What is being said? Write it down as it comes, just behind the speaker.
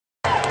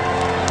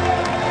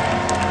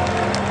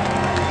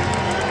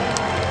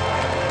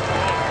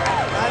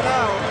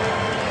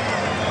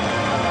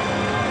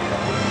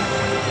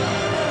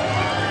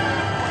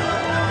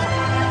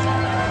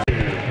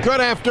Good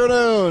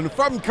afternoon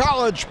from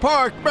College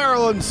Park,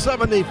 Maryland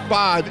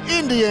 75,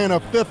 Indiana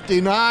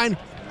 59.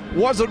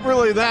 Wasn't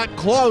really that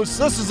close.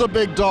 This is a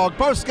Big Dog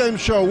postgame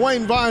show.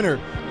 Wayne Viener,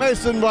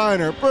 Mason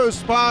Viener,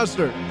 Bruce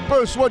Posner.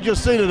 Bruce, what'd you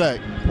see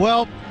today?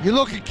 Well, you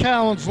look at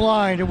Cowan's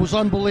line, it was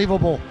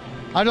unbelievable.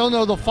 I don't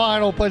know the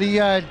final, but he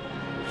had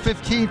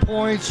 15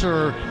 points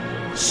or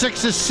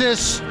 6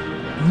 assists,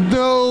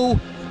 no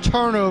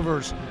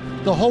turnovers.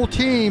 The whole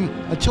team,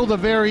 until the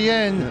very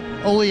end,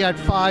 only had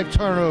 5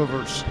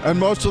 turnovers. And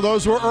most of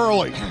those were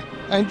early.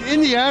 And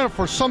Indiana,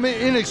 for some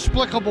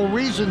inexplicable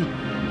reason,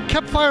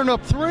 kept firing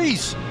up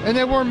threes, and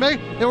they were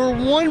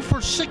 1 for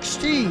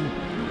 16.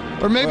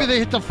 Or maybe they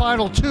hit the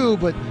final 2,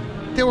 but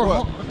they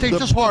were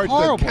just part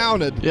horrible. that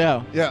counted.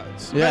 Yeah.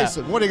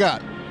 Mason, what do you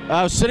got?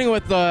 I was sitting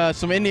with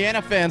some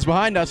Indiana fans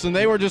behind us, and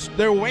they were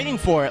waiting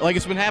for it. Like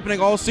it's been happening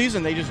all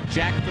season. They just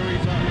jacked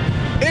threes up.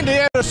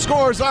 Indiana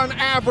scores on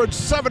average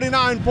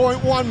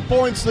 79.1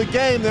 points a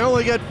game. They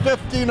only get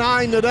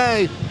 59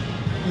 today.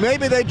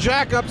 Maybe they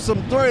jack up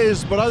some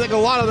threes, but I think a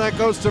lot of that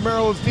goes to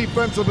Maryland's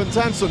defensive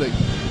intensity.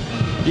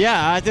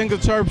 Yeah, I think the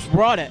Terps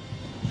brought it.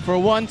 For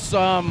once,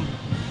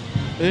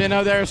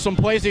 there are some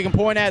plays you can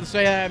point at and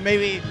say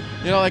maybe,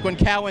 like when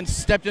Cowan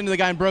stepped into the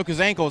guy and broke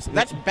his ankles.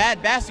 That's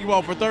bad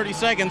basketball for 30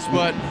 seconds,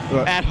 but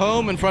at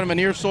home in front of a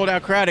near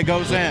sold-out crowd, it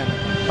goes in.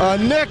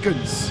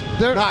 Nickens.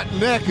 Not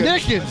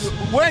Nickens.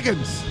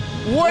 Wiggins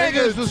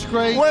was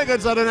great.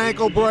 Wiggins had an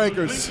ankle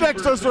breaker.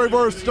 Sixers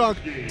reverse dunk.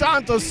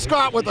 Donta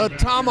Scott with a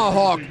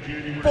tomahawk.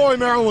 Boy,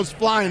 Maryland was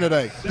flying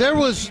today. There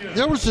was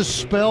a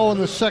spell in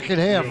the second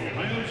half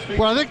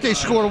where I think they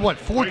scored,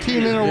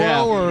 14 in a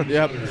row? Or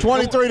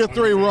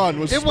 23-3 run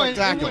was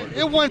spectacular.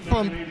 It went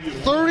from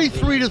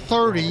 33 to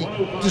 30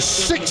 to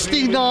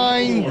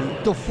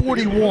 69 to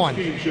 41.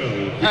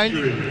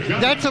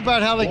 And that's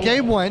about how the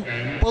game went.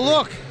 But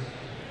look,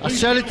 I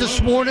said it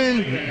this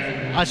morning.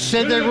 I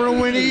said they're going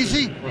to win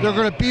easy. They're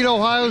going to beat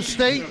Ohio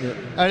State.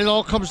 And it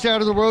all comes down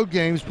to the road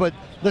games. But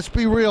let's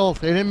be real.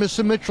 They didn't miss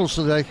the Mitchells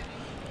today.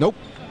 Nope.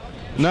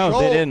 No,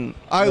 they didn't.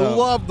 I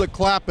love the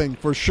clapping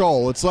for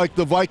Scholl. It's like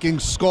the Viking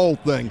skull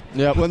thing.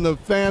 Yep. When the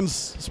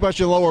fans,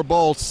 especially lower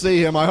bowl,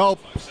 see him, I hope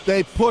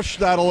they push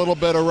that a little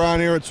bit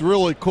around here. It's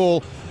really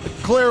cool.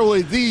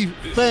 Clearly the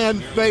fan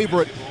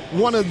favorite,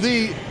 one of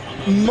the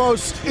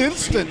most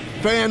instant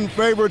fan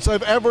favorites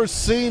I've ever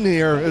seen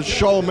here is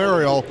Scholl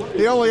Mariel.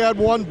 He only had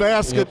 1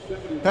 basket,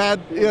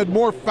 he had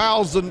more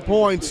fouls than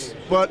points,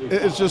 but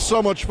it's just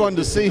so much fun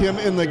to see him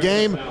in the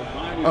game.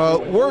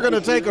 We're going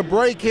to take a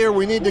break here.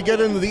 We need to get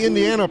into the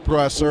Indiana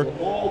presser.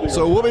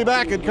 So we'll be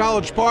back at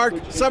College Park,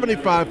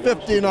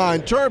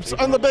 75-59 Terps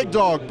on the Big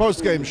Dog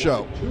postgame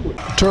show.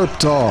 Terp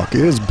Talk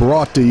is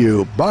brought to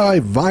you by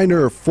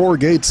Viener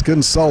Forgates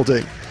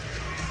Consulting.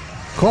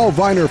 Call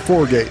Viener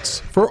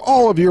Forgates for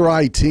all of your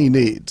IT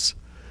needs.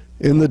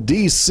 In the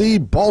D.C.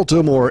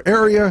 Baltimore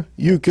area,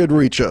 you could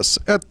reach us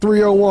at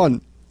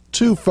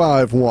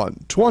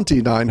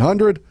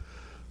 301-251-2900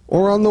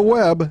 or on the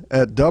web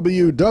at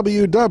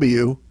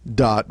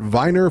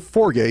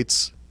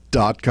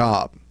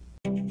www.vienerforgates.com.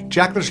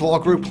 Jackler's Law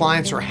Group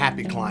clients are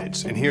happy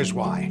clients, and here's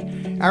why.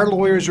 Our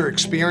lawyers are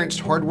experienced,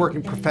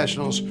 hardworking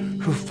professionals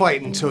who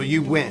fight until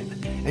you win,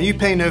 and you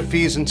pay no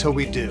fees until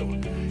we do.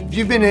 If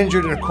you've been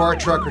injured in a car,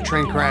 truck, or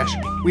train crash,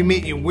 we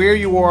meet you where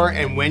you are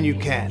and when you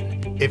can.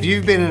 If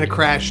you've been in a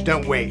crash,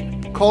 don't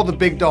wait. Call the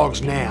Big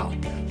Dogs now.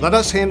 Let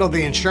us handle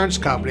the insurance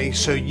company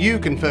so you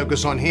can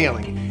focus on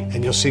healing,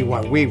 and you'll see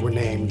why we were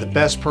named the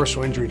best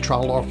personal injury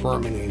trial law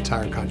firm in the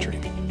entire country.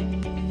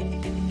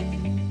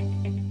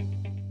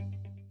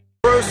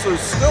 Bruce is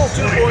still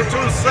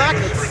 2.2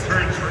 seconds.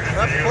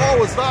 That ball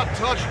was not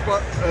touched,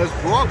 but as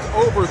Brunk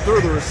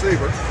overthrew the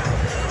receiver.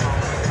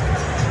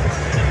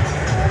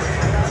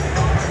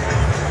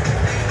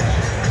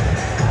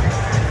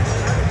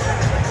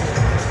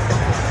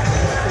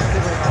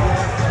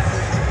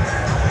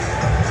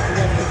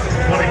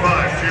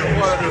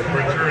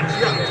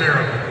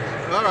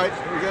 All right,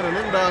 we got an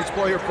inbounds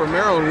play here for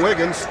Maryland.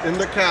 Wiggins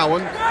into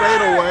Cowan.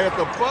 Fade away at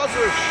the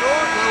buzzer.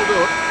 Short. That'll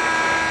do it.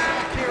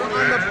 Here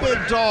on the Big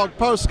Dog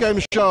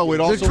postgame show.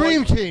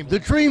 The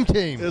dream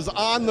team is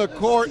on the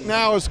court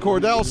now as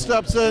Cordell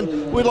steps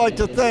in. We'd like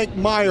to thank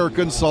Meyer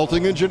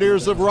Consulting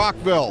Engineers of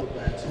Rockville,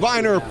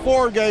 Viener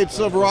Forgates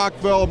of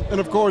Rockville, and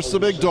of course the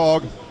Big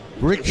Dog,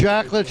 Rick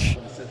Jacklich,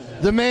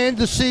 the man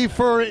to see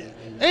for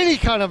any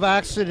kind of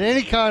accident,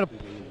 any kind of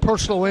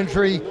personal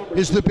injury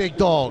is the Big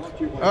Dog.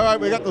 All right,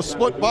 we got the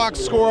split box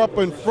score up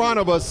in front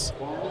of us.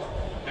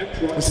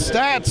 The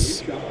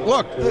stats,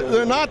 look,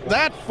 they're not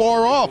that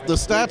far off. The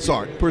stats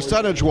aren't,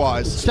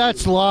 percentage-wise.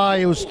 Stats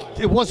lie.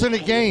 It wasn't a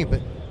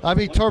game. I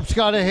mean, Terps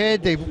got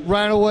ahead. They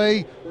ran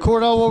away.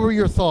 Cordell, what were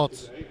your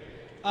thoughts?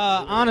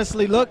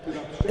 Honestly, look,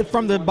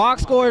 from the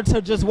box score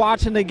to just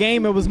watching the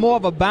game, it was more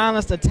of a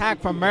balanced attack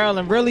from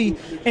Maryland. Really,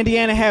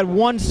 Indiana had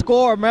 1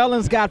 score.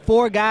 Maryland's got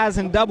 4 guys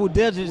in double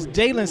digits.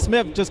 Jalen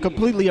Smith just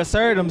completely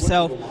asserted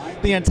himself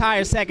the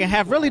entire second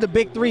half. Really, the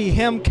big 3,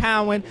 him,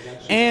 Cowan,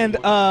 and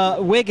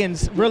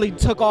Wiggins, really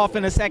took off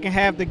in the second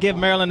half to give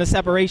Maryland the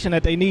separation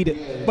that they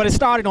needed. But it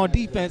started on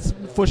defense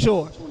for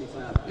sure.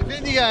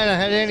 Indiana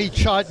had any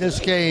shot in this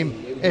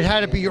game, it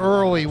had to be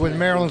early when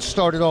Maryland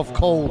started off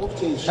cold.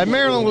 And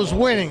Maryland was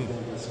winning,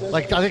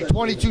 like I think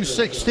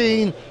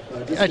 22-16.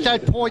 At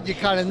that point, you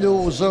kind of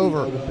knew it was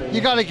over. You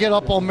got to get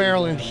up on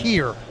Maryland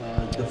here.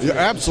 Yeah,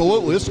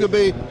 absolutely. This could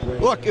be,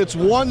 look, it's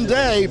one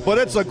day, but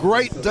it's a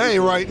great day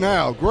right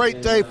now.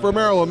 Great day for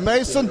Maryland.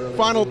 Mason,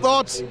 final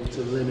thoughts?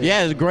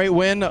 Yeah, it's a great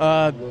win.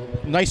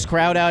 Nice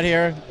crowd out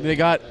here.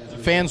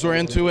 Fans were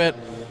into it.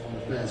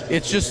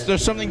 It's just,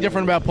 there's something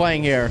different about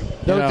playing here.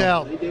 No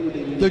doubt.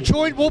 The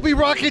joint will be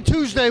rocking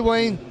Tuesday,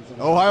 Wayne.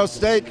 Ohio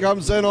State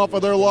comes in off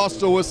of their loss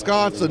to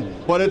Wisconsin,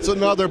 but it's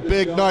another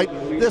big night.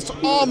 This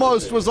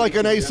almost was like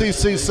an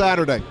ACC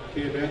Saturday.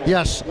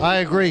 Yes, I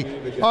agree.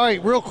 All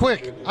right, real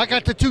quick. I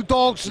got the two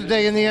dogs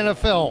today in the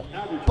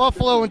NFL,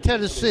 Buffalo and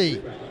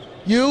Tennessee.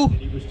 You?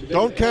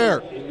 Don't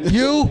care.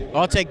 You?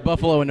 I'll take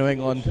Buffalo and New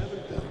England.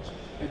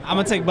 I'm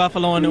going to take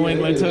Buffalo and New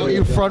England, too. Oh,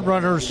 you front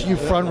runners. You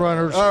front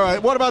runners. All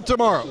right, what about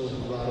tomorrow?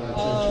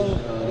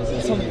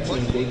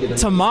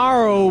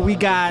 Tomorrow we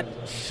got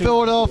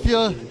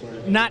Philadelphia.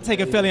 not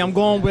taking Philly. I'm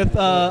going with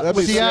That'd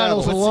be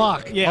Seattle's a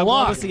lock. Yeah, a I'm going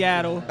lock. with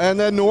Seattle. And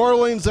then New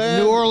Orleans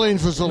and? New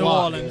Orleans is a New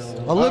lock. Orleans.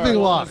 A living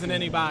lock. Isn't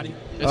anybody?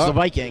 It's the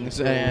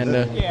Vikings, and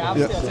Yeah, I'm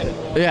still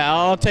taking yeah,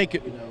 I'll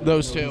take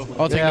those two.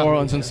 I'll take Yeah. New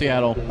Orleans and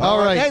Seattle. All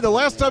right. Hey, the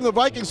last time the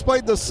Vikings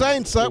played the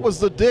Saints, that was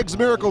the Diggs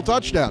miracle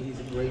touchdown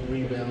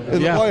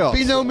in Yeah. the playoffs.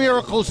 Be no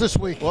miracles this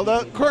week. Well,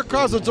 Kirk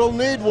Cousins will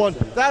need one.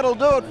 That'll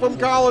do it from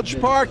College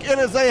Park. It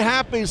is a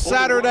happy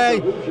Saturday.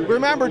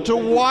 Remember to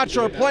watch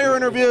our player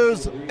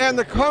interviews and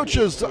the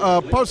coaches'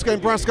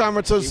 post-game press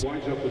conferences.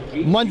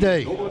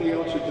 Monday.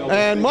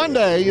 And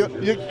Monday,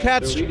 you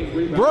catch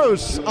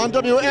Bruce on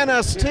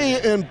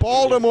WNST in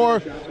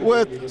Baltimore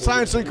with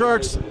Science and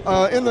Kirk's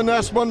in the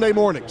Nest Monday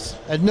mornings.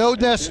 And no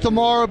Nest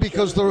tomorrow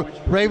because the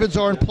Ravens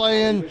aren't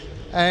playing.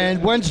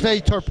 And Wednesday,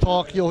 Terp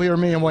Talk, you'll hear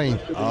me and Wayne.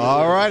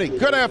 All righty.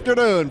 Good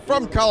afternoon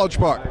from College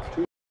Park.